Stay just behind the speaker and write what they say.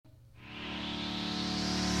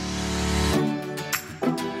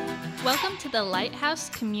Welcome to the Lighthouse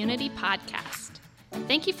Community Podcast.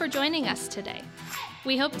 Thank you for joining us today.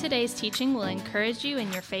 We hope today's teaching will encourage you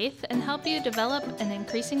in your faith and help you develop an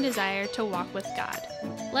increasing desire to walk with God.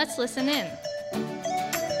 Let's listen in.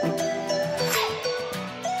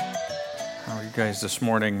 How are you guys this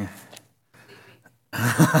morning?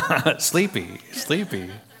 Sleepy.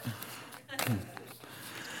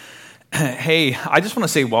 Hey, I just want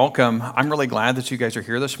to say welcome. I'm really glad that you guys are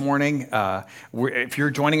here this morning. If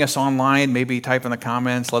you're joining us online, maybe type in the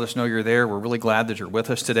comments, let us know you're there. We're really glad that you're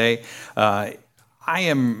with us today. I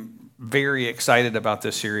am very excited about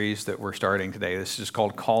this series that we're starting today. This is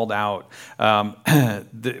called Called Out.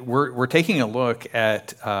 We're taking a look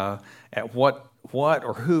at what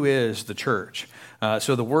or who is the church.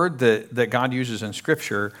 So the word that God uses in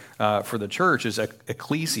Scripture for the church is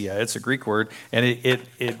ecclesia. It's a Greek word, and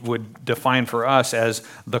it would define for us as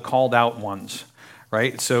the called out ones,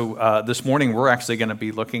 right? So this morning we're actually going to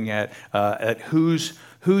be looking at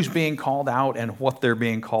who's being called out and what they're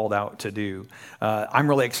being called out to do. I'm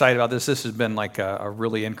really excited about this. This has been like a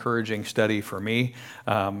really encouraging study for me,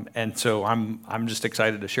 and so I'm just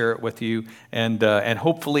excited to share it with you, and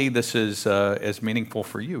hopefully this is as meaningful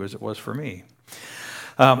for you as it was for me.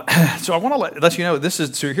 So I want to let you know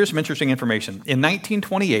here's some interesting information. In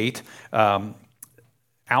 1928,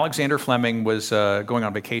 Alexander Fleming was going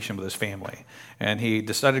on vacation with his family, and he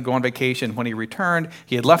decided to go on vacation. When he returned,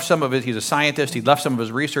 he had left some of it. He's a scientist. He left some of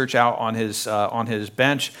his research out on his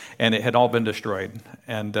bench, and it had all been destroyed,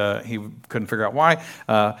 and he couldn't figure out why.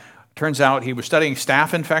 Turns out he was studying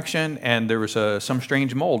staph infection, and there was some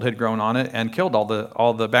strange mold had grown on it and killed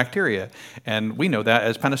all the bacteria, and we know that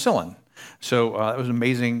as penicillin. So it was an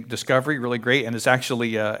amazing discovery, really great, and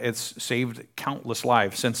it's saved countless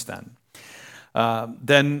lives since then.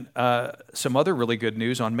 Then some other really good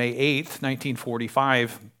news. On May 8th,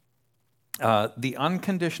 1945, the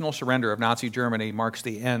unconditional surrender of Nazi Germany marks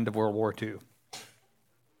the end of World War II.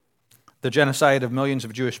 The genocide of millions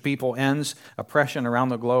of Jewish people ends, oppression around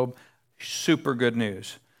the globe. Super good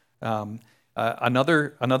news.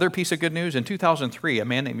 Another piece of good news, in 2003, a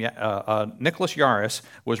man named Nicholas Yaris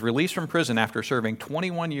was released from prison after serving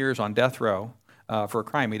 21 years on death row for a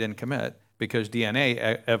crime he didn't commit because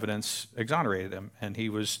DNA evidence exonerated him, and he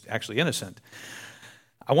was actually innocent.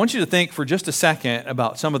 I want you to think for just a second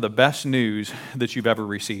about some of the best news that you've ever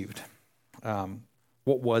received.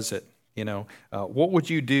 What was it? What would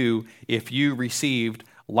you do if you received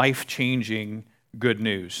life-changing good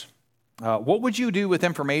news? What would you do with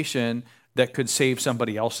information that could save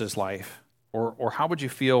somebody else's life? Or how would you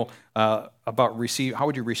feel how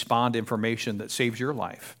would you respond to information that saves your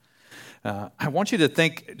life? I want you to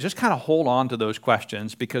think, just kind of hold on to those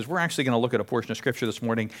questions, because we're actually going to look at a portion of Scripture this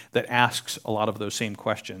morning that asks a lot of those same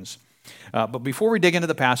questions. But before we dig into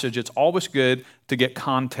the passage, it's always good to get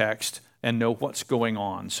context and know what's going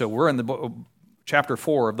on. So we're in the chapter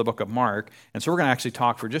 4 of the book of Mark, and so we're going to actually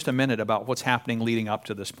talk for just a minute about what's happening leading up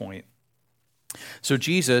to this point. So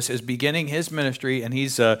Jesus is beginning his ministry, and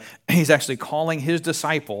he's actually calling his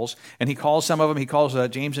disciples, and he calls some of them. He calls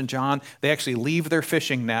James and John. They actually leave their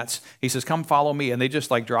fishing nets. He says, "Come follow me," and they just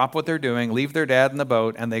drop what they're doing, leave their dad in the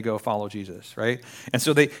boat, and they go follow Jesus, right? And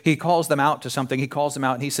so he calls them out to something. He calls them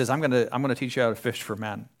out, and he says, "I'm going to teach you how to fish for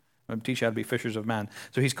men. I'm going to teach you how to be fishers of men."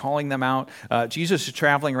 So he's calling them out. Jesus is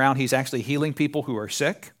traveling around. He's actually healing people who are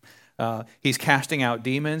sick. He's casting out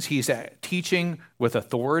demons. He's teaching with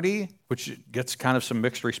authority, which gets kind of some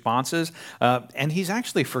mixed responses. And he's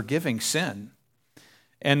actually forgiving sin.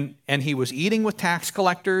 And he was eating with tax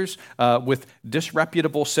collectors, with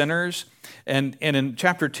disreputable sinners. And in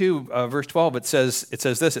chapter 2, verse 12, it says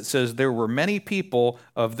this. It says, "There were many people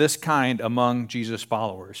of this kind among Jesus'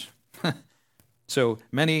 followers." So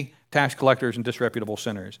many tax collectors and disreputable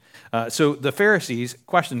sinners. So the Pharisees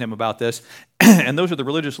questioned him about this, and those are the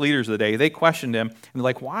religious leaders of the day. They questioned him, and they're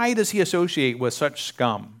like, "Why does he associate with such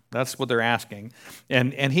scum?" That's what they're asking.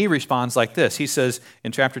 And he responds like this. He says,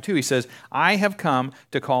 in chapter 2, he says, "I have come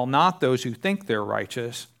to call not those who think they're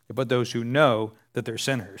righteous, but those who know that they're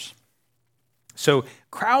sinners." So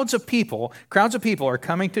crowds of people are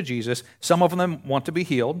coming to Jesus. Some of them want to be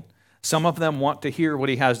healed. Some of them want to hear what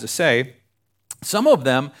he has to say. Some of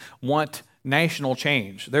them want national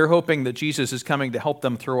change. They're hoping that Jesus is coming to help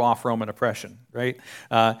them throw off Roman oppression, right?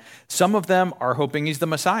 Some of them are hoping he's the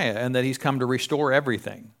Messiah and that he's come to restore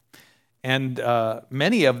everything. And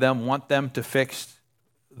many of them want them to fix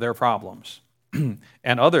their problems.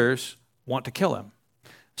 And others want to kill him.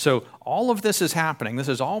 So all of this is happening. This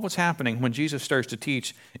is all what's happening when Jesus starts to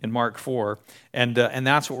teach in Mark 4. And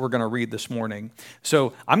that's what we're going to read this morning.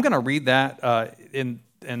 So I'm going to read that in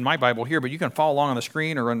in my Bible here, but you can follow along on the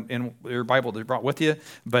screen or in your Bible that you brought with you.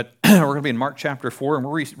 But we're going to be in Mark chapter 4, and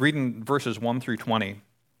we're reading verses 1 through 20.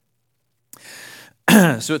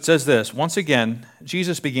 So it says this: Once again,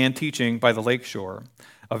 Jesus began teaching by the lake shore.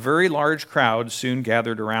 A very large crowd soon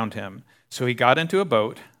gathered around him. So he got into a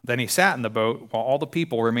boat. Then he sat in the boat while all the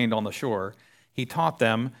people remained on the shore. He taught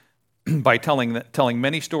them by telling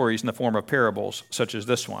many stories in the form of parables, such as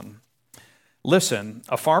this one. Listen,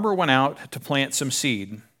 a farmer went out to plant some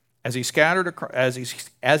seed. As he scattered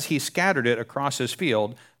it across his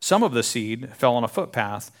field, some of the seed fell on a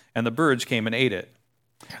footpath, and the birds came and ate it.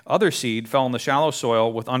 Other seed fell in the shallow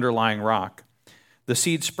soil with underlying rock. The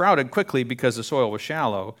seed sprouted quickly because the soil was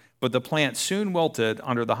shallow, but the plant soon wilted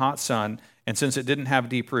under the hot sun, and since it didn't have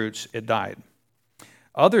deep roots, it died.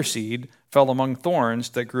 Other seed fell among thorns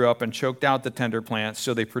that grew up and choked out the tender plants,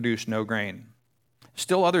 so they produced no grain.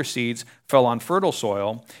 Still other seeds fell on fertile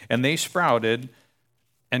soil, and they sprouted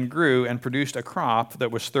and grew and produced a crop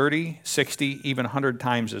that was 30, 60, even 100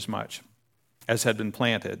 times as much as had been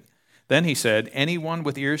planted. Then he said, anyone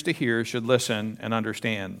with ears to hear should listen and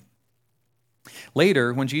understand.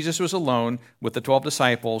 Later, when Jesus was alone with the 12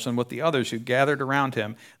 disciples and with the others who gathered around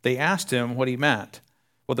him, they asked him what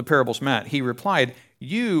the parables meant. He replied,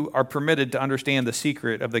 you are permitted to understand the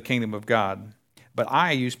secret of the kingdom of God, but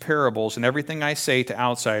I use parables in everything I say to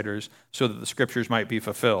outsiders so that the scriptures might be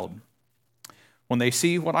fulfilled. When they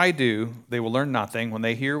see what I do, they will learn nothing. When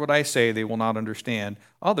they hear what I say, they will not understand.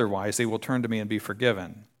 Otherwise, they will turn to me and be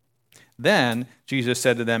forgiven. Then Jesus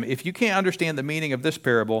said to them, if you can't understand the meaning of this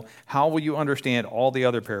parable, how will you understand all the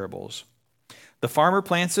other parables? The farmer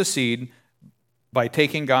plants a seed by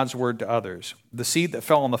taking God's word to others. The seed that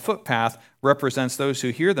fell on the footpath represents those who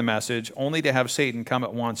hear the message, only to have Satan come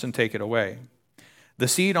at once and take it away. The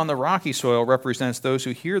seed on the rocky soil represents those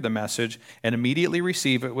who hear the message and immediately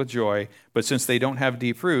receive it with joy, but since they don't have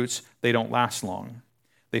deep roots, they don't last long.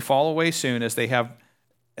 They fall away as soon as they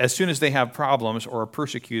have problems or are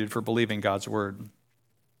persecuted for believing God's word.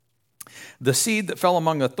 The seed that fell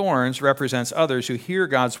among the thorns represents others who hear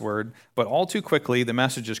God's word, but all too quickly the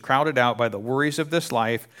message is crowded out by the worries of this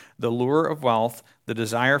life, the lure of wealth, the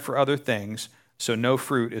desire for other things, so no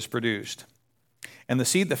fruit is produced. And the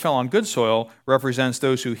seed that fell on good soil represents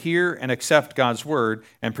those who hear and accept God's word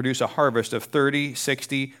and produce a harvest of 30,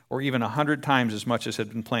 60, or even 100 times as much as had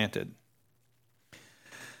been planted.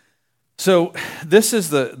 So this is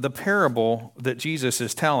the parable that Jesus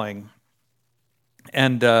is telling.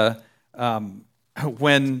 And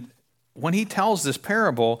when he tells this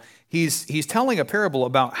parable, he's telling a parable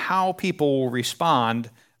about how people will respond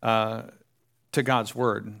to God's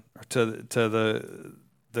word, to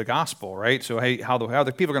the gospel, right? So how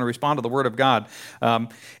the people are going to respond to the word of God.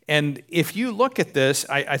 And if you look at this,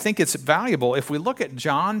 I think it's valuable. If we look at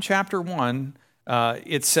John chapter 1,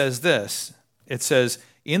 it says this. It says,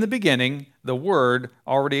 in the beginning, the Word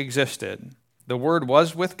already existed. The Word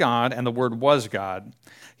was with God, and the Word was God.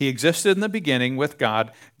 He existed in the beginning with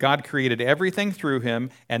God. God created everything through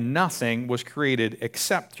him, and nothing was created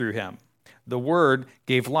except through him. The Word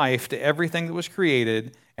gave life to everything that was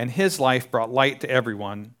created, and his life brought light to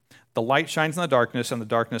everyone. The light shines in the darkness, and the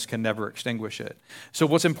darkness can never extinguish it. So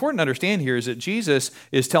what's important to understand here is that Jesus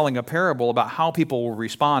is telling a parable about how people will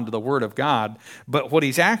respond to the Word of God, but what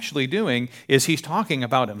he's actually doing is he's talking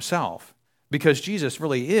about himself, because Jesus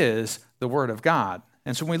really is the Word of God.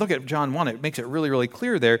 And so when we look at John 1, it makes it really, really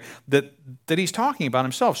clear there that he's talking about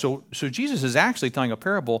himself. So Jesus is actually telling a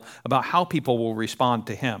parable about how people will respond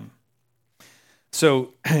to him.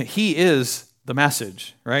 So he is the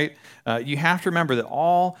message, right? You have to remember that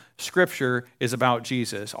all Scripture is about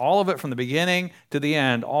Jesus. All of it from the beginning to the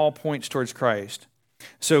end all points towards Christ.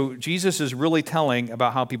 So Jesus is really telling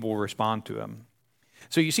about how people will respond to him.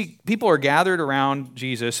 So you see, people are gathered around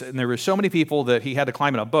Jesus, and there were so many people that he had to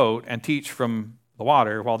climb in a boat and teach from the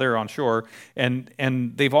water while they're on shore, and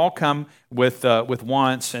they've all come with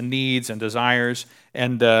wants and needs and desires,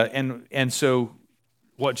 and so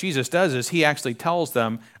what Jesus does is he actually tells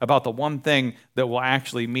them about the one thing that will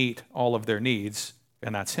actually meet all of their needs,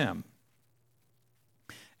 and that's him.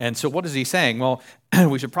 And so what is he saying? Well,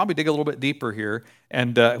 we should probably dig a little bit deeper here.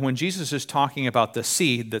 And when Jesus is talking about the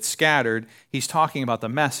seed that's scattered, he's talking about the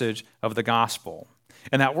message of the gospel.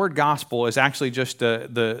 And that word gospel is actually just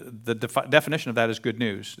the definition of that is good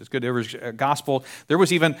news. It's good. There was a gospel.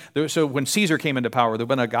 So when Caesar came into power, there had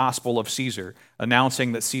been a gospel of Caesar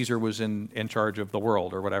announcing that Caesar was in charge of the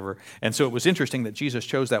world or whatever. And so it was interesting that Jesus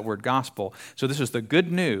chose that word gospel. So this is the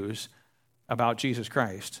good news about Jesus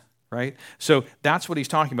Christ. right? So that's what he's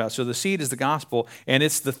talking about. So the seed is the gospel, and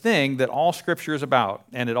it's the thing that all Scripture is about,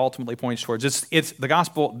 and it ultimately points towards. It's the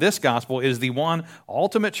gospel. This gospel is the one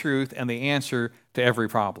ultimate truth and the answer to every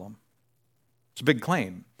problem. It's a big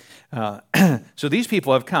claim. So these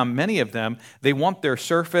people have come, many of them, they want their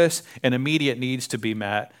surface and immediate needs to be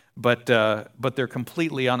met, but they're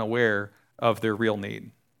completely unaware of their real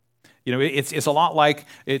need. You know, it's a lot like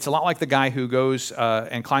the guy who goes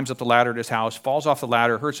and climbs up the ladder at his house, falls off the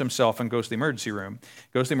ladder, hurts himself, and goes to the emergency room.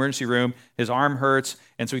 Goes to the emergency room, his arm hurts,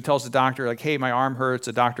 and so he tells the doctor, like, "Hey, my arm hurts."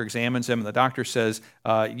 The doctor examines him, and the doctor says,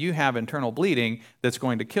 "You have internal bleeding that's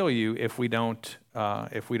going to kill you if we don't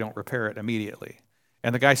repair it immediately."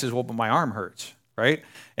 And the guy says, "Well, but my arm hurts." Right?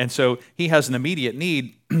 And so he has an immediate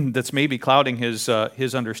need that's maybe clouding his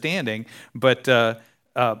understanding, but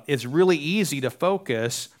it's really easy to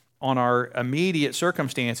focus on our immediate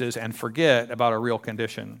circumstances and forget about our real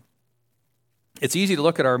condition. It's easy to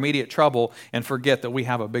look at our immediate trouble and forget that we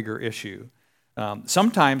have a bigger issue.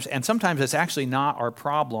 Sometimes it's actually not our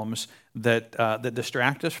problems that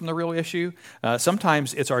distract us from the real issue.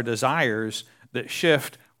 Sometimes it's our desires that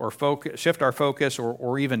shift our focus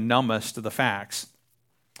or even numb us to the facts.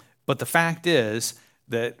 But the fact is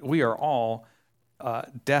that we are all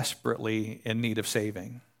desperately in need of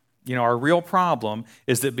saving. You know, our real problem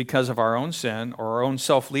is that because of our own sin or our own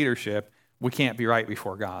self-leadership, we can't be right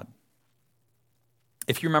before God.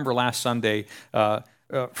 If you remember last Sunday,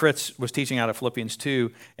 Fritz was teaching out of Philippians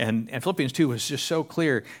 2, and Philippians 2 was just so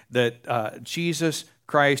clear that Jesus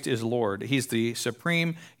Christ is Lord. He's the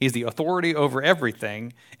supreme, he's the authority over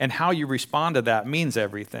everything, and how you respond to that means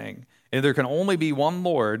everything. And there can only be one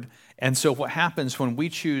Lord, and so what happens when we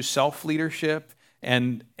choose self-leadership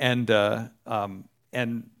and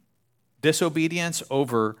disobedience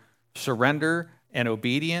over surrender and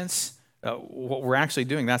obedience, what we're actually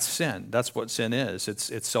doing, that's sin. That's what sin is.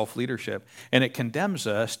 It's self-leadership. And it condemns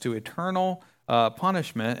us to eternal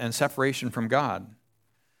punishment and separation from God.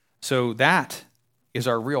 So that is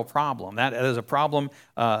our real problem. That is a problem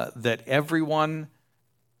that everyone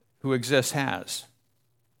who exists has.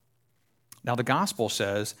 Now, the gospel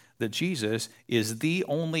says that Jesus is the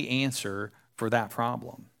only answer for that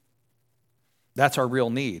problem. That's our real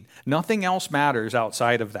need. Nothing else matters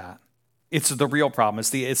outside of that. It's the real problem. It's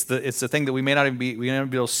the thing that we may not even be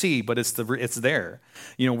able to see, but it's there.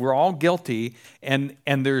 You know, we're all guilty, and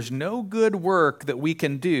there's no good work that we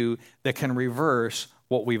can do that can reverse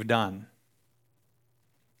what we've done.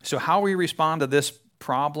 So how we respond to this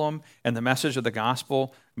problem and the message of the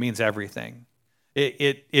gospel means everything.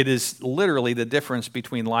 It is literally the difference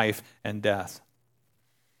between life and death.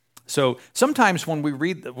 So sometimes when we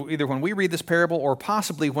read this parable, or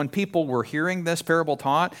possibly when people were hearing this parable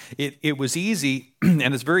taught, it was easy,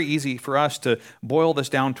 and it's very easy for us to boil this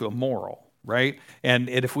down to a moral, right? And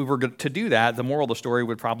if we were to do that, the moral of the story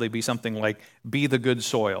would probably be something like, be the good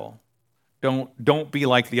soil. Don't be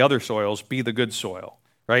like the other soils, be the good soil,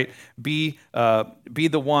 right? Be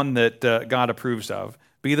the one that God approves of.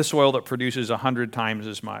 Be the soil that produces 100 times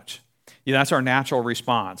as much. You know, that's our natural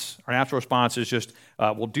response. Our natural response is just,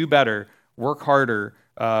 we'll do better, work harder,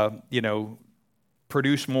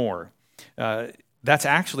 produce more. That's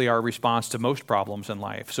actually our response to most problems in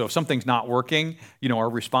life. So if something's not working, our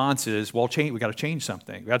response is, well, we got to change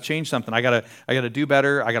something. We got to change something. I got to do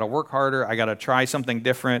better. I got to work harder. I got to try something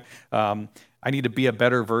different. I need to be a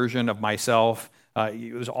better version of myself.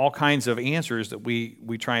 There's all kinds of answers that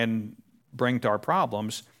we try and bring to our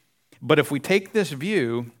problems. But if we take this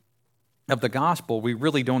view of the gospel, we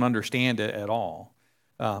really don't understand it at all.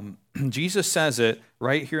 Jesus says it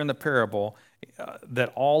right here in the parable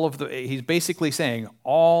that he's basically saying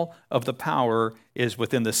all of the power is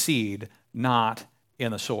within the seed, not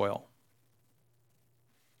in the soil.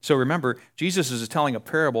 So remember, Jesus is telling a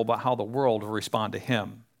parable about how the world will respond to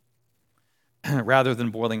him rather than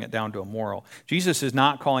boiling it down to a moral. Jesus is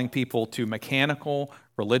not calling people to mechanical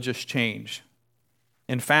religious change.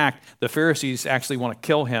 In fact, the Pharisees actually want to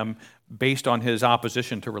kill him based on his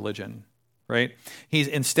opposition to religion, right?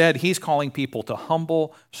 He's calling people to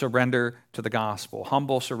humble surrender to the gospel,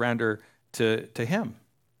 humble surrender to him.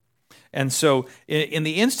 And so in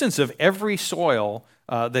the instance of every soil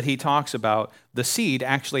that he talks about, the seed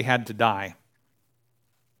actually had to die.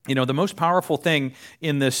 You know, the most powerful thing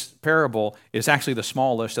in this parable is actually the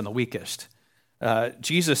smallest and the weakest.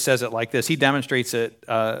 Jesus says it like this. He demonstrates it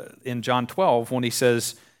in John 12 when he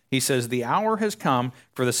says, the hour has come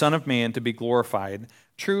for the Son of Man to be glorified.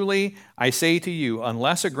 Truly, I say to you,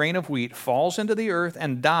 unless a grain of wheat falls into the earth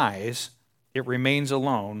and dies, it remains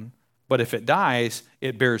alone. But if it dies,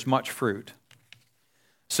 it bears much fruit.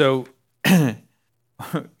 So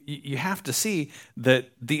you have to see that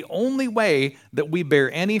the only way that we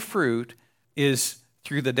bear any fruit is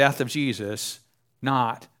through the death of Jesus,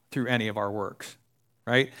 not through any of our works,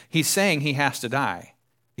 right? He's saying he has to die.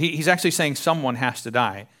 He's actually saying someone has to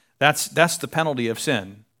die. That's the penalty of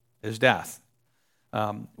sin, is death.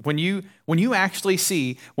 When you come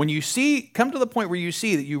to the point where you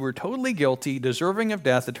see that you were totally guilty, deserving of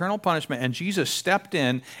death, eternal punishment, and Jesus stepped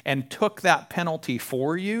in and took that penalty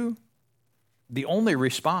for you, the only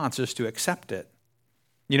response is to accept it.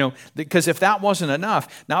 Because if that wasn't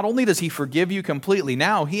enough, not only does he forgive you completely,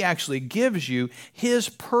 now he actually gives you his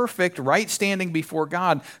perfect right standing before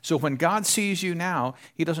God. So when God sees you now,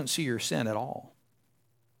 he doesn't see your sin at all.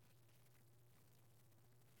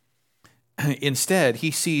 Instead,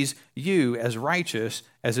 he sees you as righteous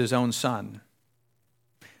as his own son.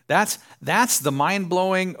 That's the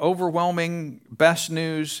mind-blowing, overwhelming, best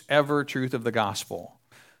news ever truth of the gospel.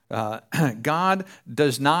 God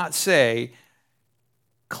does not say,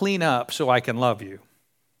 clean up so I can love you.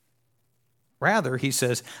 Rather, he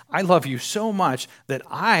says, I love you so much that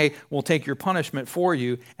I will take your punishment for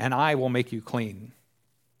you and I will make you clean.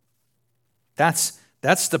 That's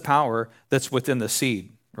the power that's within the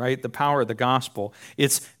seed, right? The power of the gospel.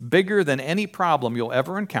 It's bigger than any problem you'll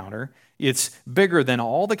ever encounter. It's bigger than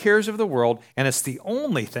all the cares of the world, and it's the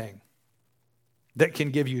only thing that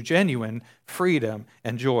can give you genuine freedom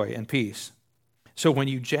and joy and peace. So when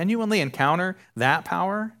you genuinely encounter that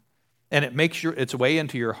power and it makes its way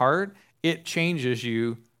into your heart, it changes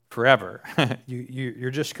you forever.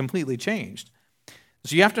 You're just completely changed.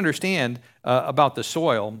 So you have to understand about the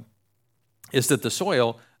soil is that the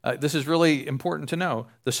soil, this is really important to know,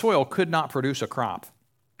 the soil could not produce a crop.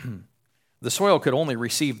 The soil could only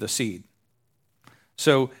receive the seed.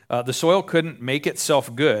 So the soil couldn't make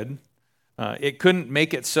itself good. It couldn't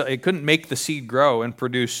make the seed grow and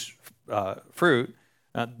produce fruit.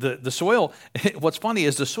 The soil, what's funny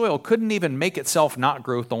is the soil couldn't even make itself not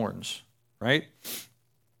grow thorns, right?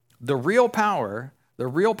 The real power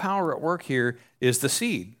at work here is the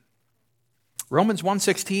seed. Romans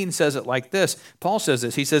 1:16 says it like this. Paul says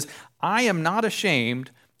this. He says, I am not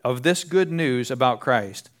ashamed of this good news about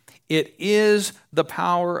Christ. It is the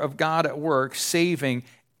power of God at work, saving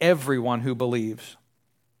everyone who believes.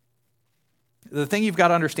 The thing you've got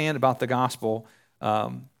to understand about the gospel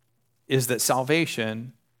is that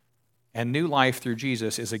salvation and new life through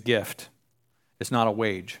Jesus is a gift. It's not a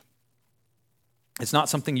wage. It's not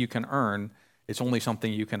something you can earn. It's only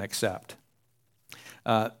something you can accept.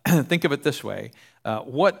 Think of it this way.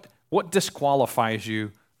 What disqualifies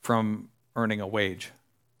you from earning a wage?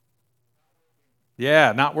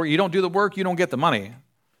 Yeah, not work. You don't do the work, you don't get the money,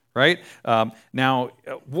 right? Now,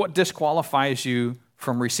 what disqualifies you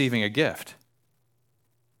from receiving a gift?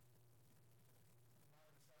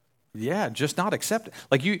 Yeah, just not accept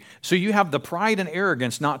it. So you have the pride and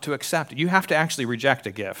arrogance not to accept it. You have to actually reject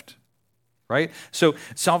a gift, right? So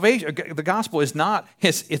salvation, the gospel is not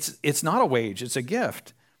it's not a wage; it's a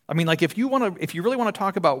gift. I mean, like if you really want to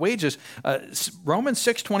talk about wages, Romans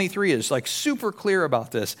 6:23 is like super clear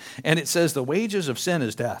about this, and it says the wages of sin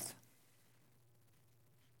is death,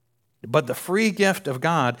 but the free gift of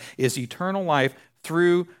God is eternal life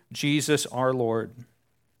through Jesus our Lord.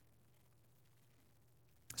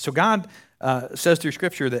 So God says through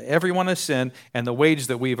Scripture that everyone has sinned, and the wage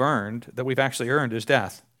that we've actually earned, is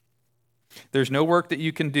death. There's no work that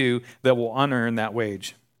you can do that will unearn that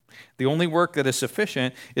wage. The only work that is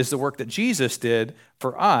sufficient is the work that Jesus did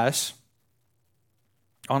for us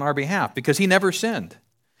on our behalf, because he never sinned.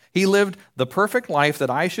 He lived the perfect life that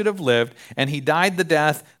I should have lived, and he died the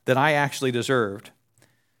death that I actually deserved.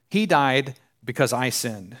 He died because I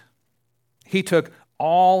sinned. He took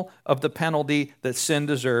all of the penalty that sin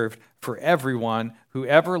deserved for everyone who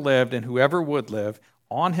ever lived and whoever would live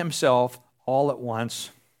on himself all at once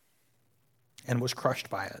and was crushed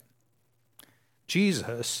by it.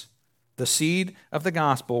 Jesus, the seed of the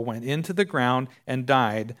gospel, went into the ground and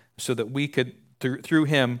died so that we could, through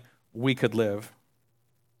him, we could live.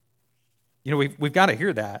 We've got to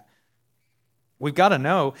hear that. We've got to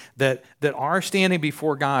know that our standing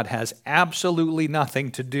before God has absolutely nothing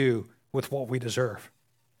to do with what we deserve.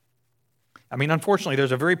 I mean, unfortunately,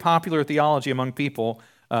 there's a very popular theology among people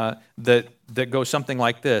that goes something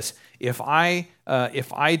like this: if I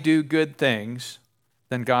do good things,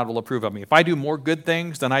 then God will approve of me. If I do more good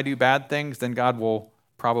things than I do bad things, then God will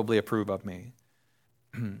probably approve of me.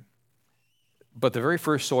 But the very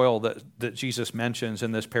first soil that Jesus mentions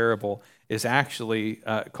in this parable is actually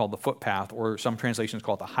called the footpath, or some translations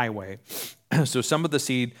call it the highway. So some of the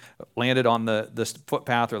seed landed on the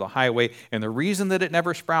footpath or the highway, and the reason that it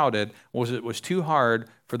never sprouted was it was too hard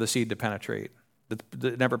for the seed to penetrate.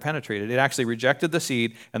 that never penetrated. It actually rejected the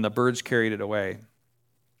seed, and the birds carried it away.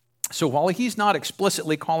 So while he's not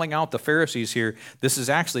explicitly calling out the Pharisees here, this is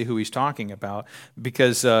actually who he's talking about,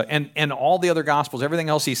 because and all the other Gospels, everything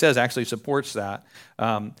else he says actually supports that.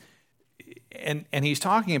 And he's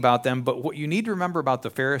talking about them, but what you need to remember about the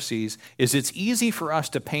Pharisees is it's easy for us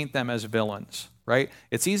to paint them as villains, right?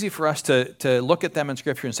 It's easy for us to look at them in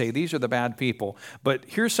Scripture and say, these are the bad people. But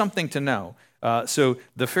here's something to know. So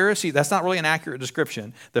the Pharisees, that's not really an accurate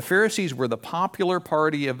description. The Pharisees were the popular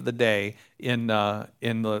party of the day in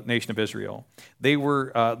the nation of Israel. They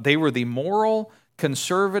were the moral,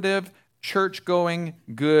 conservative, church-going,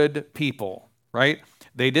 good people, right?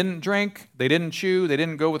 They didn't drink, they didn't chew, they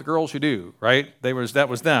didn't go with girls who do, right? That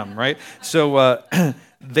was them, right? So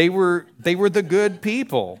they were the good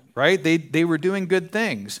people, right? They were doing good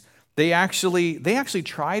things. They actually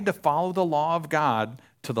tried to follow the law of God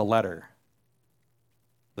to the letter.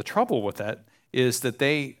 The trouble with that is that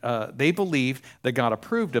they believed that God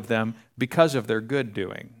approved of them because of their good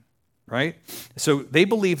doing, right? So they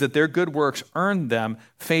believed that their good works earned them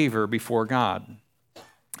favor before God.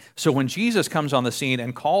 So when Jesus comes on the scene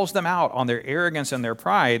and calls them out on their arrogance and their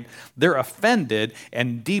pride, they're offended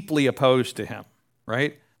and deeply opposed to him,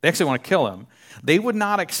 right? They actually want to kill him. They would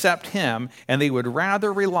not accept him, and they would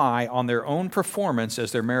rather rely on their own performance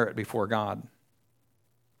as their merit before God.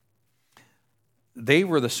 They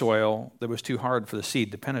were the soil that was too hard for the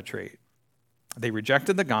seed to penetrate. They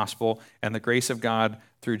rejected the gospel and the grace of God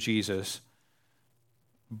through Jesus.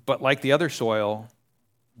 But like the other soil,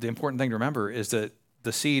 the important thing to remember is that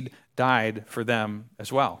the seed died for them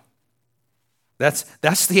as well. That's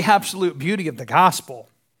the absolute beauty of the gospel.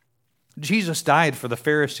 Jesus died for the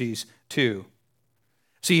Pharisees too.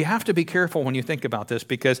 So you have to be careful when you think about this,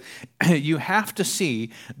 because you have to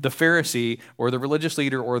see the Pharisee or the religious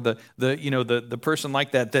leader or the person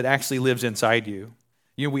like that actually lives inside you.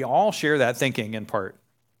 We all share that thinking in part.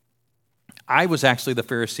 I was actually the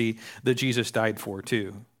Pharisee that Jesus died for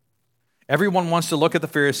too. Everyone wants to look at the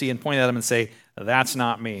Pharisee and point at him and say, that's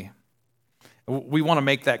not me. We want to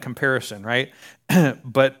make that comparison, right?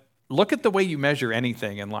 But look at the way you measure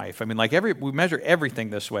anything in life. I mean, we measure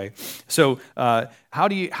everything this way. So how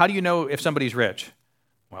do you know if somebody's rich?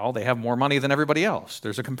 Well, they have more money than everybody else.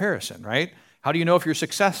 There's a comparison, right? How do you know if you're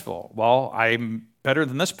successful? Well, I'm better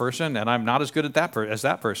than this person, and I'm not as good at as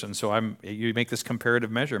that person. So you make this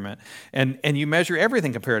comparative measurement, and you measure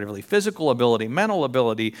everything comparatively: physical ability, mental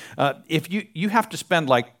ability. If you have to spend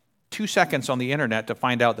like 2 seconds on the internet to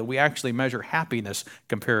find out that we actually measure happiness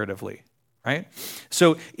comparatively, right?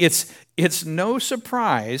 So it's no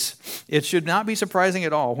surprise. It should not be surprising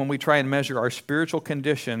at all when we try and measure our spiritual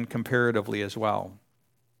condition comparatively as well.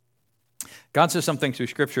 God says something through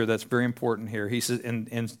Scripture that's very important here. He says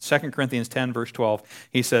in 2 Corinthians 10, verse 12,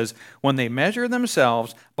 he says, when they measure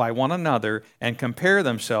themselves by one another and compare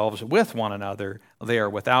themselves with one another, they are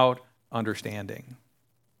without understanding.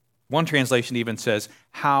 One translation even says,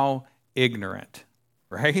 how ignorant,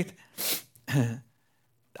 right?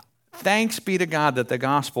 Thanks be to God that the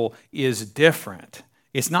gospel is different.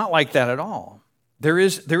 It's not like that at all. There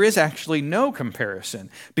is actually no comparison,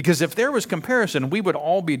 because if there was comparison, we would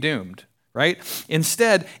all be doomed. Right?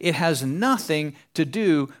 Instead, it has nothing to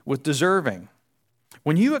do with deserving.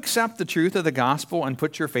 When you accept the truth of the gospel and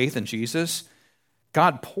put your faith in Jesus,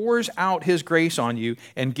 God pours out his grace on you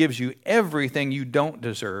and gives you everything you don't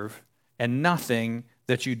deserve and nothing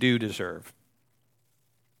that you do deserve.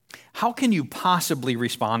 How can you possibly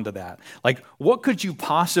respond to that? Like, what could you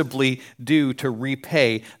possibly do to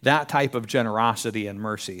repay that type of generosity and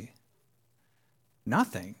mercy?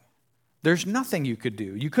 Nothing. There's nothing you could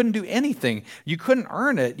do. You couldn't do anything. You couldn't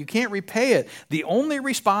earn it. You can't repay it. The only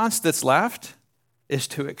response that's left is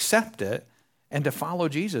to accept it and to follow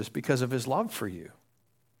Jesus because of his love for you.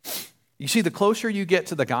 You see, the closer you get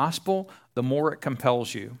to the gospel, the more it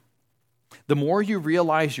compels you. The more you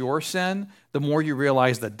realize your sin, the more you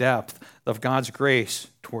realize the depth of God's grace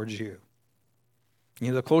towards you.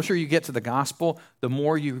 The closer you get to the gospel, the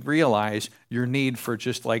more you realize your need for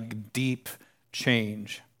just like deep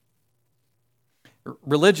change.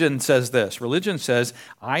 Religion says this. Religion says,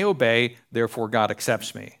 I obey, therefore God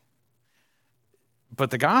accepts me.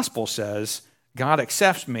 But the gospel says, God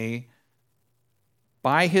accepts me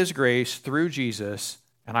by his grace through Jesus,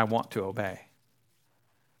 and I want to obey.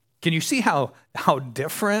 Can you see how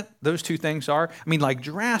different those two things are? I mean, like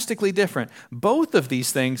drastically different. Both of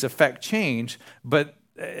these things affect change, but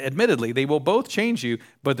admittedly, they will both change you,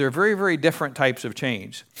 but they're very, very different types of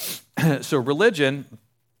change. So religion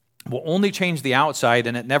will only change the outside,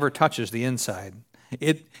 and it never touches the inside.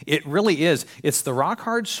 It really is. It's the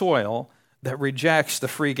rock-hard soil that rejects the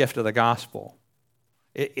free gift of the gospel.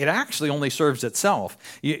 It actually only serves itself.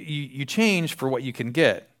 You change for what you can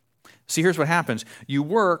get. See, here's what happens. You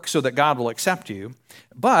work so that God will accept you,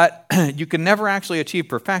 but you can never actually achieve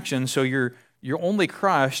perfection, so you're only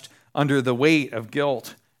crushed under the weight of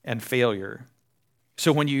guilt and failure.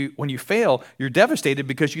 So when you fail, you're devastated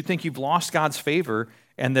because you think you've lost God's favor,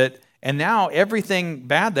 and now everything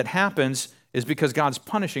bad that happens is because God's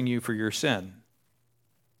punishing you for your sin.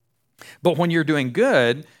 But when you're doing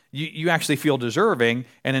good, you actually feel deserving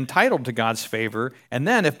and entitled to God's favor. And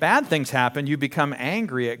then if bad things happen, you become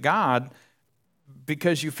angry at God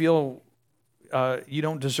because you feel you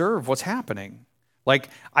don't deserve what's happening. Like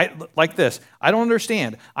this. I don't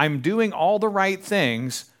understand. I'm doing all the right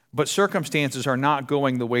things, but circumstances are not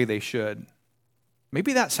going the way they should.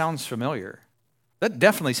 Maybe that sounds familiar. That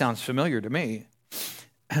definitely sounds familiar to me.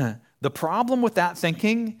 The problem with that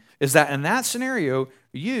thinking is that in that scenario,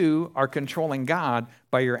 you are controlling God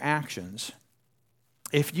by your actions.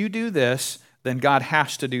 If you do this, then God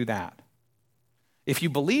has to do that. If you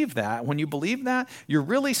believe that, when you believe that, you're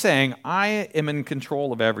really saying, I am in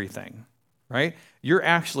control of everything, right? You're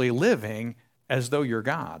actually living as though you're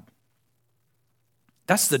God.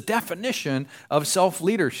 That's the definition of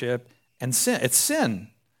self-leadership and sin. It's sin.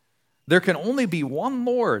 There can only be one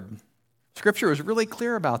Lord. Scripture is really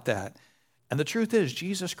clear about that. And the truth is,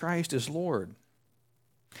 Jesus Christ is Lord.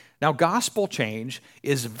 Now, gospel change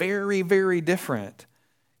is very, very different.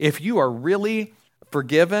 If you are really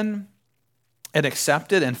forgiven and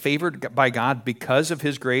accepted and favored by God because of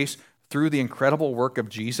his grace through the incredible work of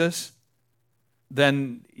Jesus,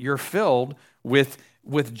 then you're filled with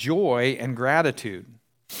joy and gratitude.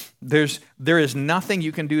 There is nothing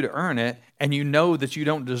you can do to earn it, and you know that you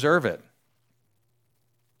don't deserve it.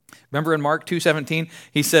 Remember in Mark 2:17,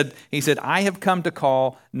 he said, I have come to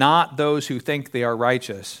call not those who think they are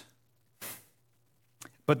righteous,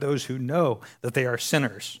 but those who know that they are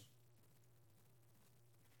sinners.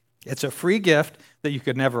 It's a free gift that you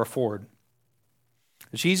could never afford.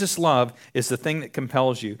 Jesus' love is the thing that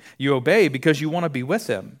compels you. You obey because you want to be with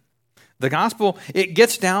him. The gospel, it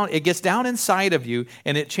gets down inside of you,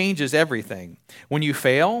 and it changes everything. When you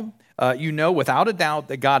fail, you know without a doubt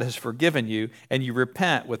that God has forgiven you, and you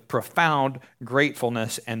repent with profound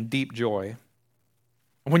gratefulness and deep joy.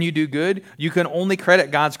 When you do good, you can only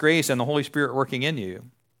credit God's grace and the Holy Spirit working in you.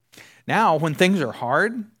 Now, when things are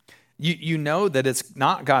hard, you know that it's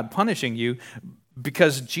not God punishing you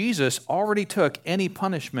because Jesus already took any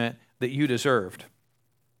punishment that you deserved.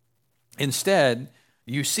 Instead,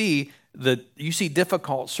 you see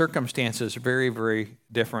difficult circumstances very, very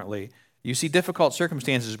differently. You see difficult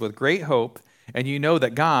circumstances with great hope, and you know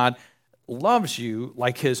that God loves you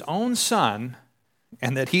like his own son,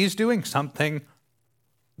 and that he's doing something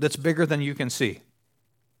that's bigger than you can see.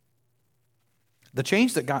 The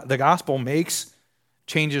change that the gospel makes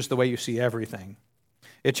changes the way you see everything.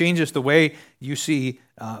 It changes the way you see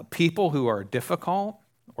people who are difficult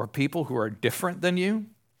or people who are different than you.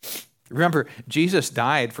 Remember, Jesus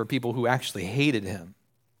died for people who actually hated him.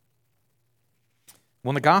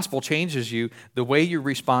 When the gospel changes you, the way you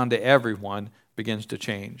respond to everyone begins to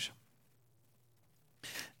change.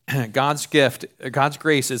 God's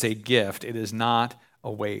grace is a gift. It is not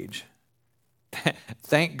a wage.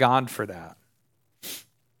 Thank God for that.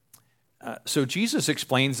 So Jesus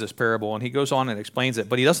explains this parable, and he goes on and explains it,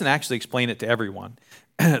 but he doesn't actually explain it to everyone.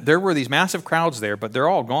 There were these massive crowds there, but they're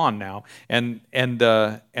all gone now, and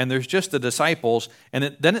there's just the disciples,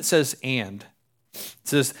 and then it says, and. It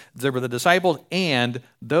says, there were the disciples and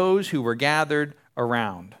those who were gathered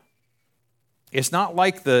around. It's not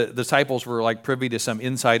like the disciples were like privy to some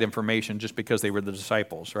inside information just because they were the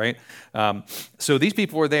disciples, right? So these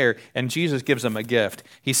people were there, and Jesus gives them a gift.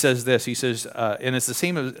 He says this, he says, and it's the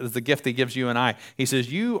same as the gift he gives you and I. He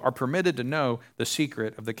says, you are permitted to know the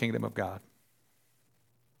secret of the kingdom of God.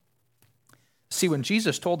 See, when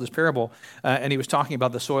Jesus told this parable, and he was talking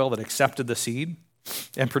about the soil that accepted the seed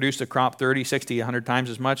and produced a crop 30, 60, 100 times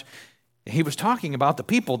as much, he was talking about the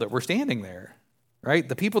people that were standing there. Right?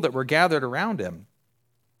 The people that were gathered around him.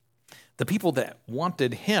 The people that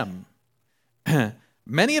wanted him.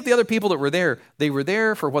 Many of the other people that were there, they were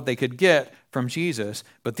there for what they could get from Jesus.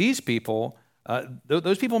 But these people,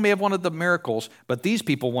 those people may have wanted the miracles, but these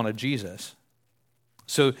people wanted Jesus.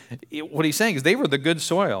 So what he's saying is they were the good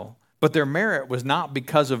soil, but their merit was not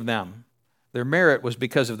because of them. Their merit was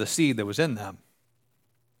because of the seed that was in them.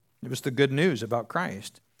 It was the good news about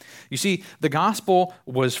Christ. You see, the gospel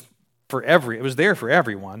was it was there for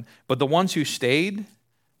everyone, but the ones who stayed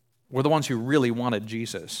were the ones who really wanted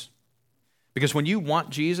Jesus. Because when you want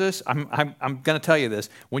Jesus, I'm going to tell you this,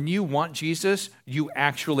 when you want Jesus, you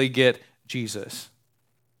actually get Jesus.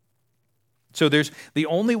 So there's the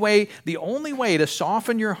only way to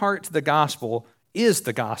soften your heart to the gospel is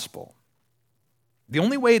the gospel. The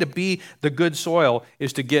only way to be the good soil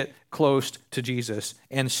is to get close to Jesus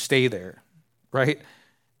and stay there, right?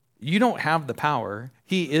 You don't have the power.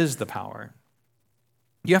 He is the power.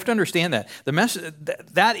 You have to understand that.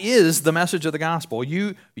 That is the message of the gospel.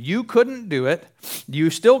 You couldn't do it. You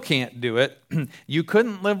still can't do it. You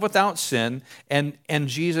couldn't live without sin, and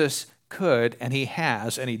Jesus could, and he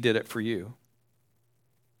has, and he did it for you.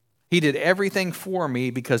 He did everything for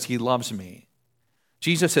me because he loves me.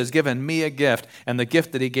 Jesus has given me a gift, and the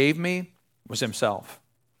gift that he gave me was himself.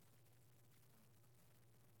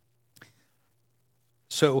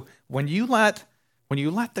 So when you let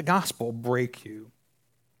the gospel break you,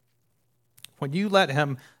 when you let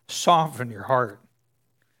him soften your heart,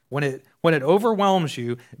 when it overwhelms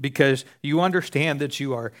you because you understand that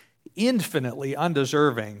you are infinitely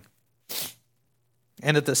undeserving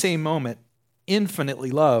and at the same moment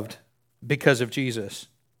infinitely loved because of Jesus.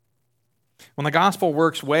 When the gospel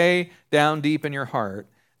works way down deep in your heart,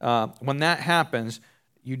 when that happens,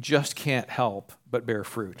 you just can't help but bear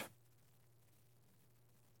fruit.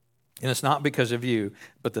 And it's not because of you,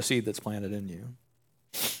 but the seed that's planted in you.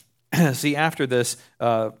 See, after this,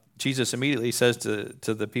 Jesus immediately says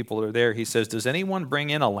to the people that are there, he says, does anyone bring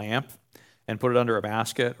in a lamp and put it under a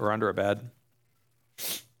basket or under a bed?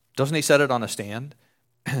 Doesn't he set it on a stand?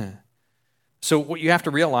 So what you have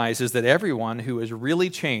to realize is that everyone who is really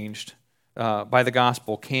changed by the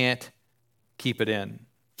gospel can't keep it in.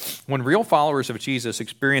 When real followers of Jesus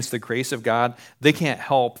experience the grace of God, they can't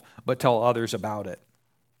help but tell others about it.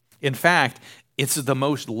 In fact, it's the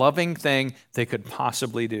most loving thing they could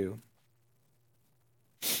possibly do.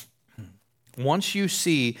 Once you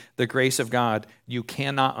see the grace of God, you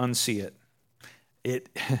cannot unsee it.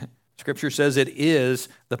 Scripture says it is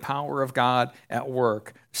the power of God at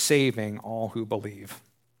work, saving all who believe.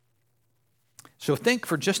 So think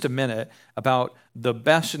for just a minute about the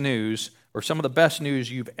best news, or some of the best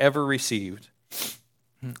news you've ever received,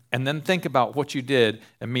 and then think about what you did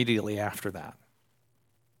immediately after that.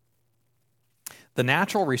 The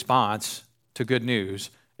natural response to good news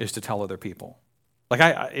is to tell other people.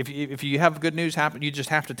 If you have good news happen, you just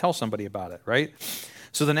have to tell somebody about it, right?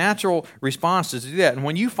 So the natural response is to do that. And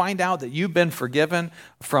when you find out that you've been forgiven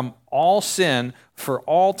from all sin for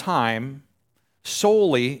all time,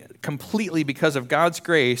 solely, completely because of God's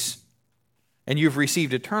grace, and you've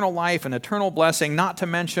received eternal life and eternal blessing, not to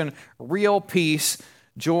mention real peace,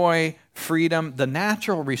 joy, freedom, the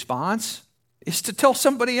natural response is to tell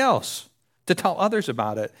somebody else, to tell others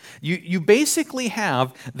about it. You basically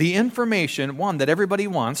have the information, one, that everybody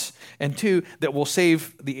wants, and two, that will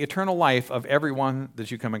save the eternal life of everyone that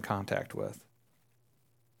you come in contact with.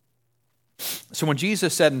 So when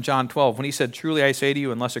Jesus said in John 12, when he said, truly I say to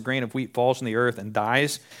you, unless a grain of wheat falls in the earth and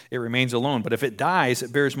dies, it remains alone. But if it dies,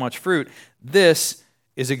 it bears much fruit. This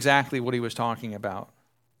is exactly what he was talking about.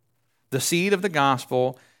 The seed of the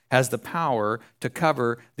gospel has the power to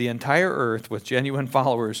cover the entire earth with genuine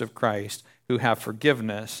followers of Christ who have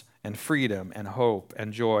forgiveness and freedom and hope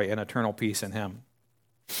and joy and eternal peace in him.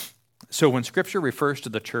 So when Scripture refers to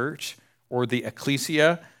the church or the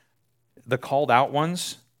ecclesia, the called out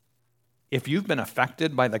ones, if you've been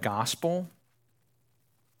affected by the gospel,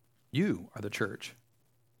 you are the church.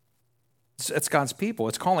 It's God's people.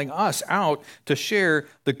 It's calling us out to share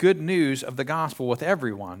the good news of the gospel with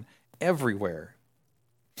everyone, everywhere.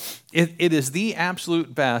 It is the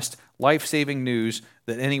absolute best life-saving news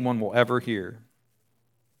that anyone will ever hear.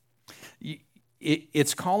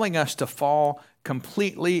 It's calling us to fall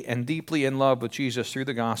completely and deeply in love with Jesus through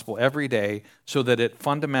the gospel every day so that it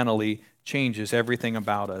fundamentally changes everything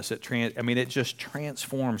about us. It just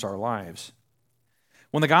transforms our lives.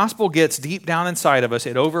 When the gospel gets deep down inside of us,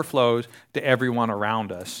 it overflows to everyone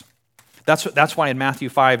around us. That's why in Matthew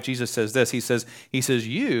 5, Jesus says this. He says,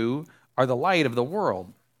 you are the light of the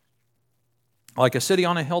world. Like a city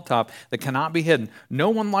on a hilltop that cannot be hidden. No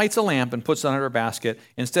one lights a lamp and puts it under a basket.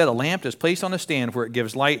 Instead, a lamp is placed on a stand where it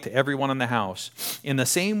gives light to everyone in the house. In the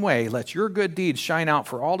same way, let your good deeds shine out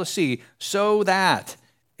for all to see, so that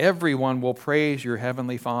everyone will praise your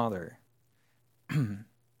heavenly Father.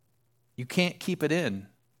 You can't keep it in.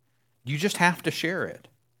 You just have to share it.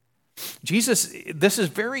 This is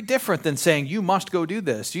very different than saying you must go do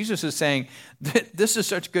this. Jesus is saying this is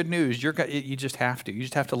such good news. You just have to. You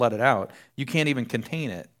just have to let it out. You can't even contain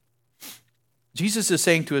it. Jesus is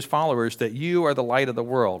saying to his followers that you are the light of the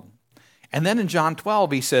world. And then in John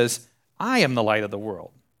 12, he says, I am the light of the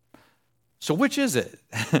world. So which is it?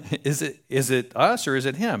 Is it us or is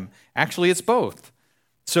it him? Actually, it's both.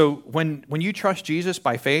 So when you trust Jesus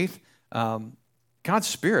by faith, God's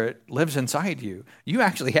Spirit lives inside you. You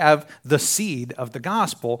actually have the seed of the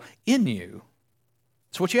gospel in you.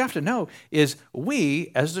 So what you have to know is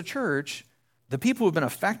we, as the church, the people who have been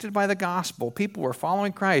affected by the gospel, people who are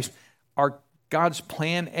following Christ, are God's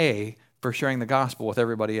plan A for sharing the gospel with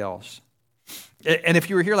everybody else. And if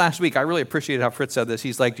you were here last week, I really appreciated how Fritz said this.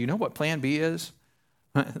 He's like, do you know what plan B is?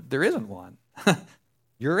 There isn't one.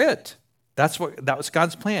 You're it. That was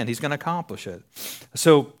God's plan. He's going to accomplish it.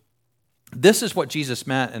 So this is what Jesus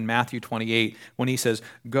meant in Matthew 28 when he says,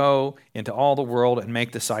 go into all the world and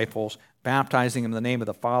make disciples, baptizing them in the name of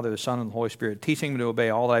the Father, the Son, and the Holy Spirit, teaching them to obey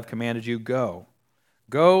all that I've commanded you. Go.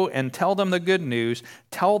 Go and tell them the good news.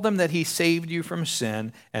 Tell them that he saved you from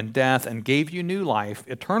sin and death and gave you new life,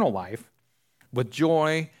 eternal life, with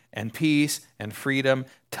joy and peace and freedom.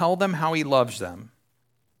 Tell them how he loves them.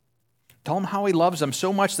 Tell them how he loves them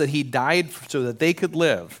so much that he died so that they could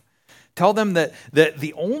live. Tell them that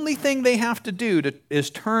the only thing they have to do is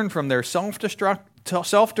turn from their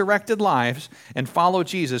self-directed lives and follow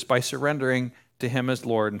Jesus by surrendering to him as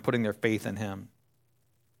Lord and putting their faith in him.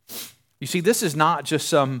 You see, this is not just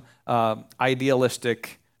some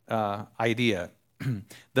idealistic idea.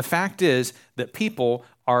 The fact is that people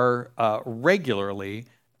are regularly,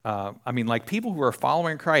 people who are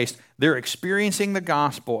following Christ, they're experiencing the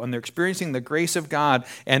gospel and they're experiencing the grace of God,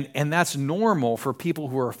 and that's normal for people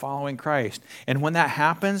who are following Christ. And when that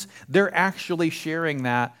happens, they're actually sharing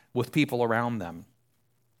that with people around them.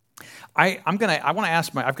 I want to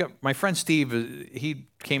ask I've got my friend Steve. He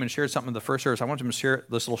came and shared something in the first service. I want him to share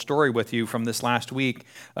this little story with you from this last week,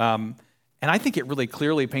 and I think it really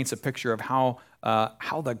clearly paints a picture of how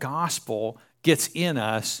the gospel gets in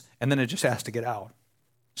us, and then it just has to get out.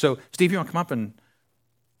 So, Steve, you want to come up and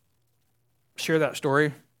share that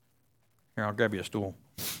story? Here, I'll grab you a stool.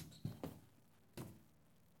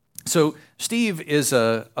 So, Steve is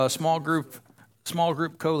a small group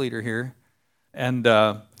co-leader here, and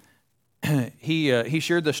he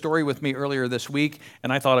shared the story with me earlier this week,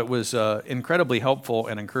 and I thought it was incredibly helpful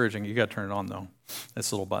and encouraging. You got to turn it on, though.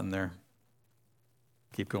 This little button there.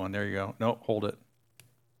 Keep going. There you go. No, hold it.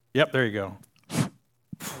 Yep, there you go. There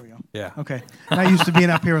we go. Yeah. Okay. Not used to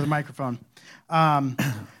being up here with a microphone.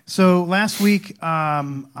 So last week,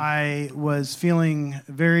 I was feeling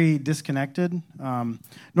very disconnected.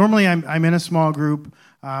 Normally, I'm in a small group,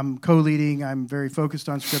 co-leading. I'm very focused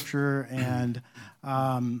on Scripture, and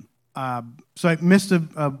so I missed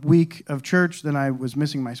a week of church. Then I was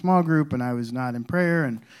missing my small group, and I was not in prayer,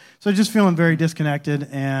 and so just feeling very disconnected.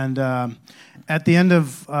 And at the end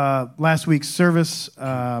of last week's service,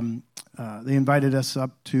 they invited us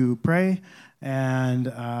up to pray, and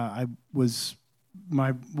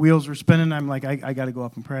my wheels were spinning. I'm like, I got to go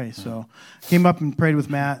up and pray. So came up and prayed with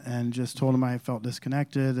Matt and just told him I felt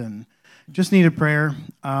disconnected and just needed prayer.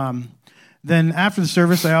 Then after the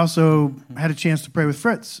service, I also had a chance to pray with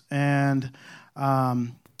Fritz. And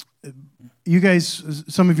you guys,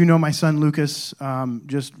 some of you know my son Lucas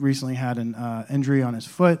just recently had an injury on his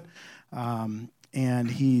foot.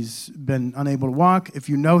 And he's been unable to walk. If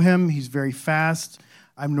you know him, he's very fast.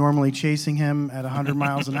 I'm normally chasing him at 100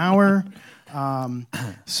 miles an hour.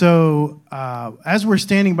 So as we're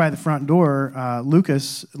standing by the front door,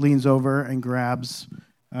 Lucas leans over and grabs,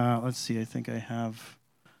 let's see, I think I have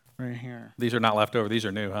right here. These are not leftover. These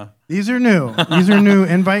are new, huh? These are new. These are new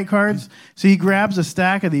invite cards. So he grabs a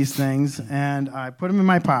stack of these things, and I put them in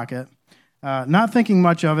my pocket, not thinking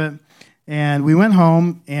much of it. And we went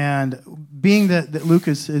home, and being that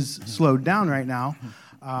Lucas is slowed down right now,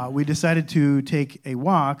 we decided to take a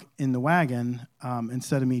walk in the wagon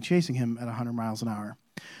instead of me chasing him at 100 miles an hour.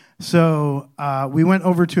 So we went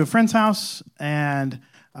over to a friend's house, and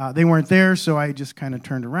they weren't there, so I just kind of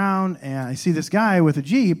turned around, and I see this guy with a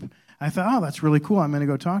Jeep. I thought, oh, that's really cool. I'm going to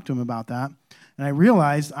go talk to him about that. And I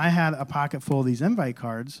realized I had a pocket full of these invite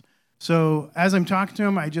cards. So as I'm talking to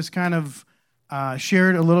him, I just kind of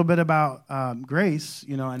shared a little bit about grace,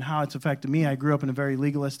 and how it's affected me. I grew up in a very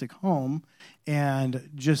legalistic home, and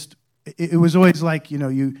just it was always like,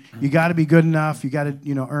 you got to be good enough, you got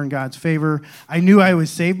to earn God's favor. I knew I was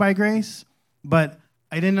saved by grace, but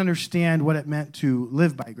I didn't understand what it meant to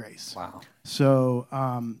live by grace. Wow. So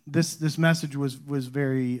this message was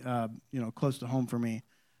very close to home for me,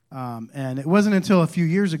 and it wasn't until a few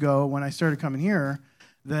years ago when I started coming here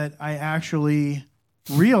that I actually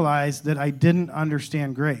realized that I didn't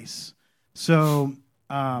understand grace. So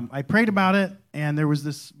I prayed about it, and there was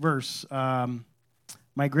this verse,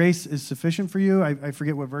 my grace is sufficient for you. I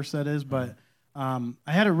forget what verse that is, but I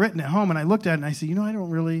had it written at home, and I looked at it, and I said, I don't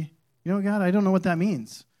really, God, I don't know what that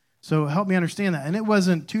means. So help me understand that. And it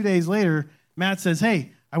wasn't 2 days later, Matt says,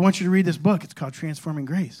 hey, I want you to read this book. It's called Transforming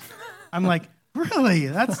Grace. I'm like, Really?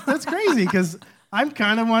 That's crazy because I'm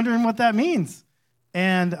kind of wondering what that means.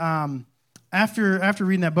 And after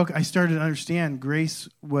reading that book, I started to understand grace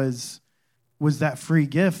was that free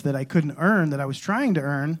gift that I couldn't earn, that I was trying to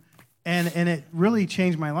earn, and it really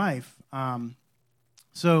changed my life.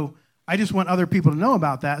 So I just want other people to know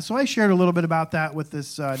about that. So I shared a little bit about that with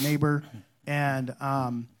this neighbor, and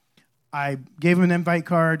I gave him an invite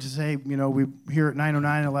card to say, we're here at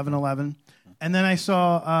 909, 1111. And then I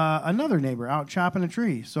saw another neighbor out chopping a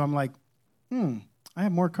tree. So I'm like, I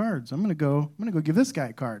have more cards. I'm gonna go give this guy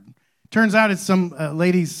a card. Turns out it's some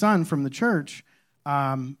lady's son from the church,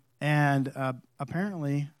 and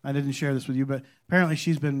apparently I didn't share this with you, but apparently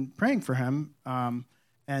she's been praying for him,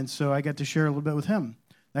 and so I got to share a little bit with him.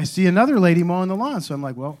 I see another lady mowing the lawn, so I'm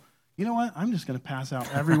like, well, you know what? I'm just gonna pass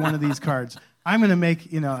out every one of these cards. I'm gonna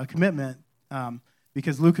make a commitment.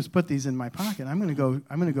 Because Lucas put these in my pocket, I'm gonna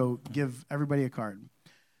go give everybody a card.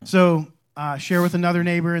 So share with another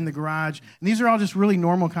neighbor in the garage, and these are all just really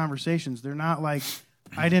normal conversations. They're not like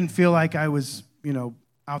I didn't feel like I was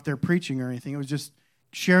out there preaching or anything. It was just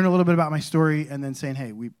sharing a little bit about my story and then saying,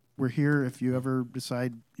 hey, we're here if you ever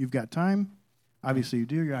decide you've got time. Obviously you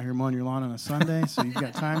do. You're out here mowing your lawn on a Sunday, so you've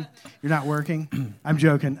got time. You're not working. I'm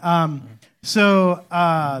joking. I'm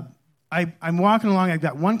walking along. I've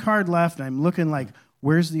got one card left, and I'm looking like,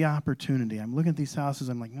 where's the opportunity? I'm looking at these houses.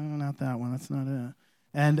 I'm like, no, not that one. That's not it.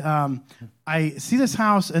 And I see this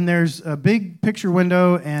house, and there's a big picture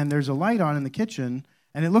window, and there's a light on in the kitchen,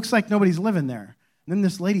 and it looks like nobody's living there. And then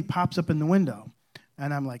this lady pops up in the window,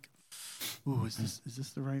 and I'm like, ooh, is this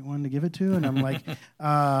the right one to give it to? And I'm like,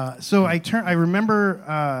 so I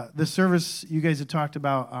remember the service you guys had talked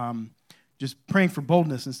about just praying for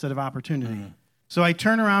boldness instead of opportunity. Mm-hmm. So I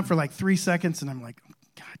turn around for like 3 seconds, and I'm like,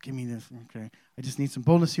 God, give me this. Okay, I just need some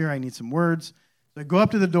boldness here. I need some words. So I go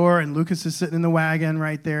up to the door, and Lucas is sitting in the wagon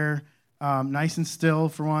right there, nice and still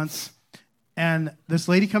for once. And this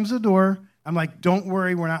lady comes to the door. I'm like, don't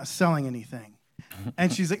worry, we're not selling anything.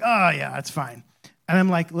 And she's like, oh, yeah, that's fine. And I'm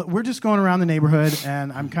like, look, we're just going around the neighborhood,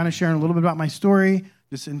 and I'm kind of sharing a little bit about my story,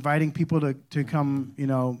 just inviting people to come,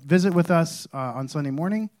 visit with us on Sunday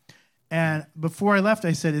morning. And before I left,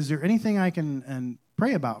 I said, is there anything I can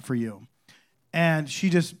pray about for you? And she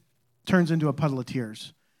just turns into a puddle of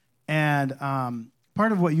tears. And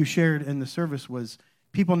part of what you shared in the service was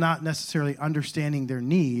people not necessarily understanding their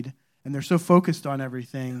need, and they're so focused on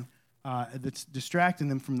everything that's distracting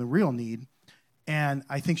them from the real need. And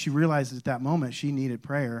I think she realized at that moment she needed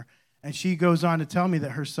prayer. And she goes on to tell me that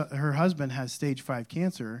her husband has stage 5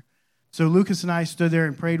 cancer. So Lucas and I stood there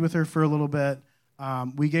and prayed with her for a little bit.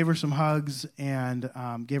 We gave her some hugs and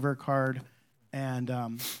gave her a card. And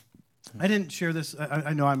I didn't share this.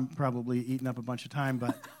 I know I'm probably eating up a bunch of time,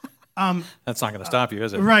 but... That's not going to stop you,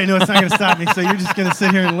 is it? Right. No, it's not going to stop me. So you're just going to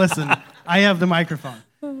sit here and listen. I have the microphone.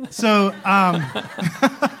 So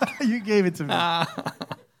you gave it to me.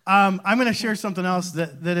 I'm going to share something else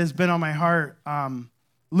that has been on my heart.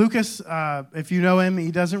 Lucas, if you know him,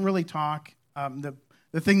 he doesn't really talk.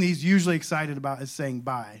 The thing that he's usually excited about is saying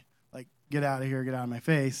bye. Like, get out of here, get out of my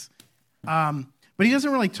face. But he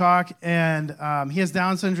doesn't really talk, and he has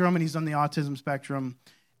Down syndrome, and he's on the autism spectrum.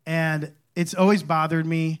 And it's always bothered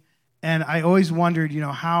me, and I always wondered,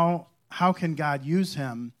 how can God use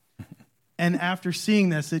him? And after seeing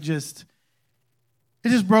this, it just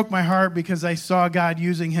broke my heart because I saw God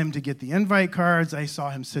using him to get the invite cards. I saw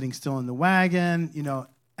him sitting still in the wagon.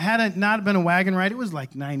 Had it not been a wagon ride, it was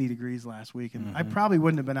like 90 degrees last week, and I probably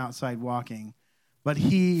wouldn't have been outside walking. But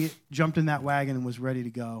he jumped in that wagon and was ready to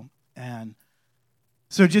go. And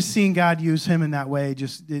so just seeing God use him in that way,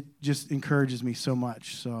 it just encourages me so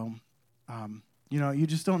much. So, you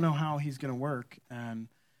just don't know how he's going to work. And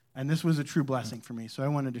this was a true blessing for me. So I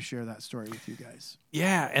wanted to share that story with you guys.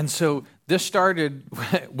 Yeah, and so this started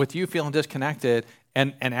with you feeling disconnected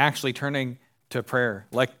and actually turning to prayer,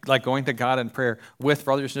 like going to God in prayer with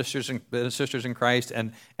brothers and sisters in Christ,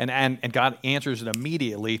 and God answers it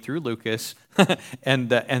immediately through Lucas,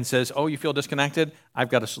 and says, "Oh, you feel disconnected? I've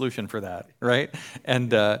got a solution for that." Right?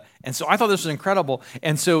 And so I thought this was incredible.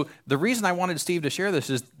 And so the reason I wanted Steve to share this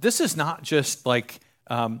is not just like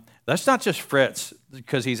that's not just Fritz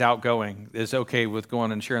because he's outgoing is okay with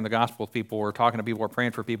going and sharing the gospel with people, or talking to people, or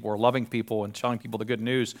praying for people, or loving people and telling people the good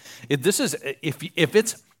news. If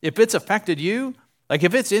it's affected you, like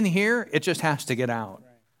if it's in here, it just has to get out.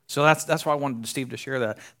 Right. So that's why I wanted Steve to share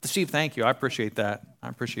that. Steve, thank you. I appreciate that.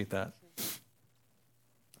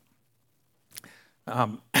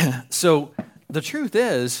 So the truth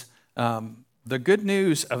is, the good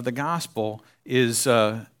news of the gospel is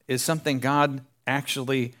something God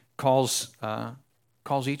actually calls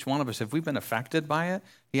calls each one of us, if we've been affected by it,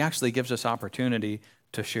 he actually gives us opportunity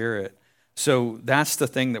to share it. So that's the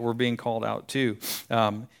thing that we're being called out to.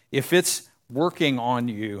 If it's working on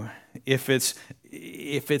you, if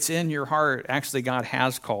it's in your heart, actually God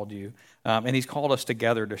has called you, and he's called us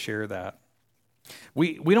together to share that.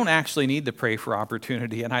 We don't actually need to pray for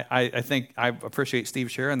opportunity, and I think I appreciate Steve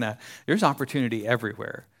sharing that. There's opportunity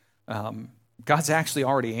everywhere. God's actually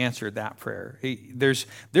already answered that prayer. There's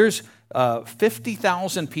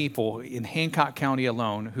 50,000 people in Hancock County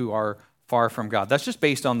alone who are far from God. That's just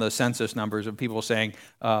based on the census numbers of people saying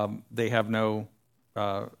they have no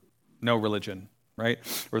religion, right?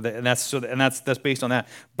 And that's based on that.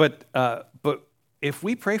 But if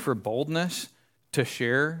we pray for boldness to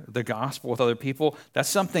share the gospel with other people, that's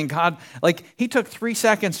something God, like he took 3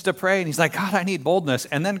 seconds to pray and he's like, God, I need boldness.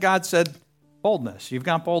 And then God said, boldness. You've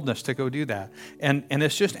got boldness to go do that. And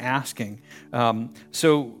it's just asking.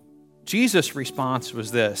 So Jesus' response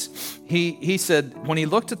was this. He said, when he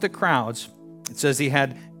looked at the crowds, it says he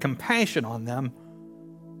had compassion on them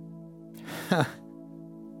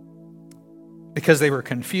because they were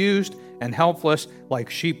confused and helpless like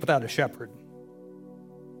sheep without a shepherd.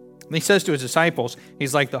 And he says to his disciples,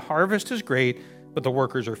 he's like, the harvest is great, but the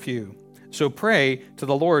workers are few. So pray to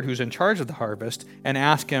the Lord who's in charge of the harvest and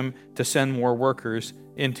ask him to send more workers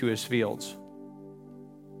into his fields.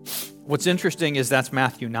 What's interesting is that's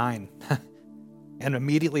Matthew 9. And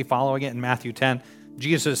immediately following it in Matthew 10,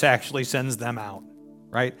 Jesus actually sends them out,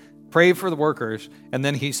 right? Pray for the workers, and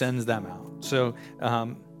then he sends them out. So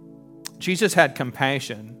Jesus had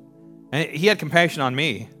compassion, and he had compassion on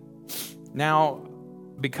me. Now,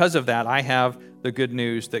 because of that, I have the good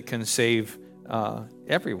news that can save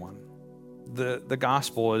everyone. The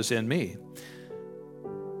gospel is in me.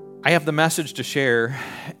 I have the message to share,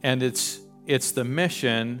 and it's the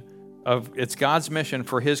mission it's God's mission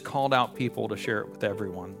for his called out people to share it with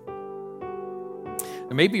everyone.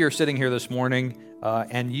 And maybe you're sitting here this morning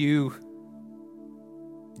and you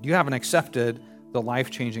haven't accepted the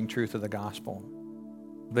life-changing truth of the gospel,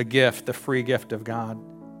 the gift, the free gift of God.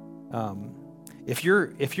 If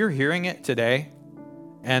you're hearing it today,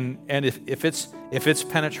 and if it's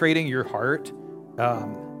penetrating your heart,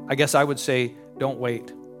 I guess I would say don't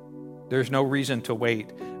wait. There's no reason to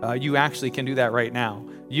wait. You actually can do that right now.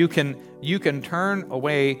 You can turn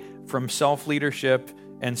away from self-leadership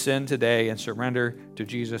and sin today and surrender to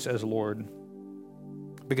Jesus as Lord,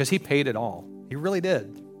 because he paid it all. He really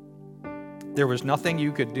did. There was nothing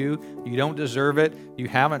you could do. You don't deserve it. You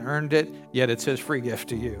haven't earned it, yet it's his free gift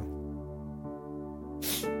to you.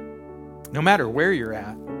 No matter where you're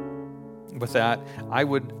at with that, I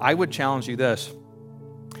would challenge you this.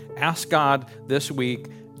 Ask God this week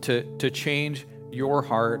to change your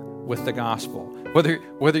heart with the gospel.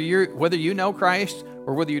 Whether you know Christ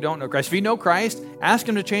or whether you don't know Christ. If you know Christ, ask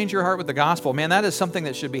him to change your heart with the gospel. Man, that is something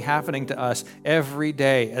that should be happening to us every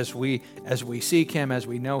day as we seek him, as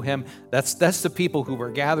we know him. That's the people who were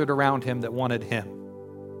gathered around him that wanted him.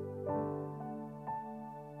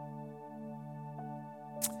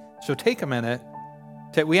 So take a minute.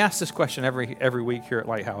 We ask this question every week here at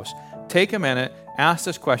Lighthouse. Take a minute, ask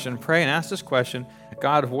this question, pray and ask this question.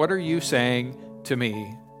 God, what are you saying to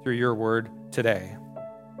me through your word today?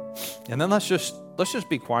 And then let's just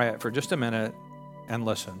be quiet for just a minute and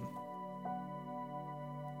listen.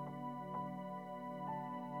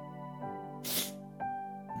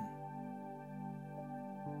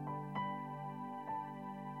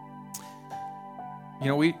 You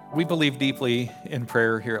know, we believe deeply in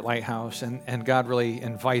prayer here at Lighthouse, and God really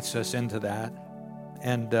invites us into that.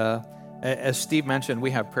 And as Steve mentioned, we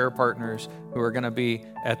have prayer partners who are going to be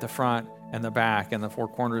at the front and the back and the four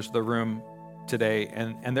corners of the room today,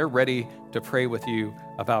 and they're ready to pray with you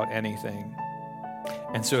about anything.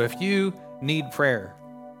 And so if you need prayer,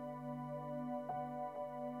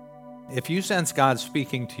 if you sense God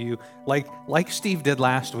speaking to you, like Steve did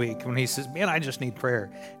last week when he says, man, I just need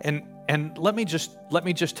prayer. And let me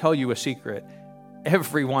just tell you a secret.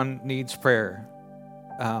 Everyone needs prayer.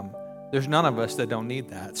 There's none of us that don't need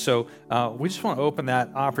that. So we just want to open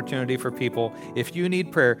that opportunity for people. If you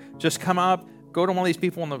need prayer, just come up, go to one of these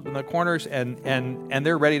people in the corners, and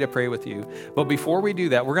they're ready to pray with you. But before we do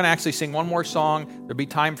that, we're going to actually sing one more song. There'll be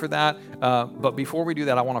time for that. But before we do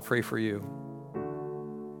that, I want to pray for you.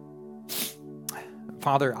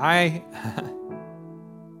 Father, I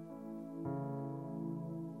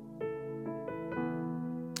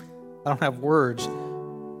don't have words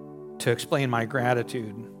to explain my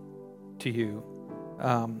gratitude to you.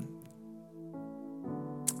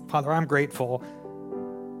 Father, I'm grateful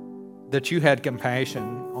that you had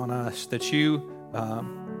compassion on us, that you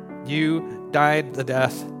died the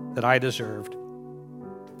death that I deserved.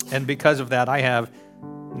 And because of that, I have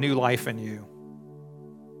new life in you.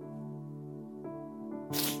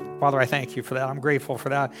 Father, I thank you for that. I'm grateful for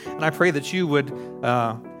that. And I pray that you would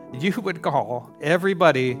call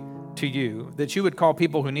everybody to you, that you would call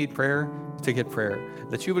people who need prayer to get prayer,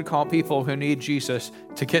 that you would call people who need Jesus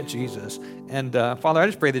to get Jesus. And Father, I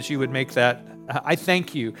just pray that you would make that, I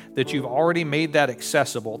thank you that you've already made that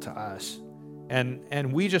accessible to us.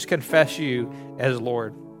 And we just confess you as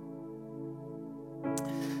Lord.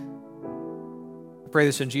 I pray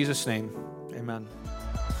this in Jesus' name. Amen.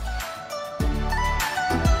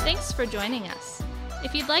 Thanks for joining us.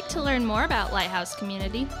 If you'd like to learn more about Lighthouse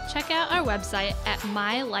Community, check out our website at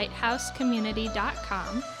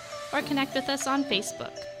mylighthousecommunity.com or connect with us on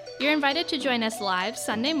Facebook. You're invited to join us live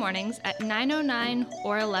Sunday mornings at 9:09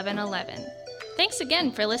 or 11:11. Thanks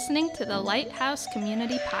again for listening to the Lighthouse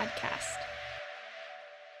Community Podcast.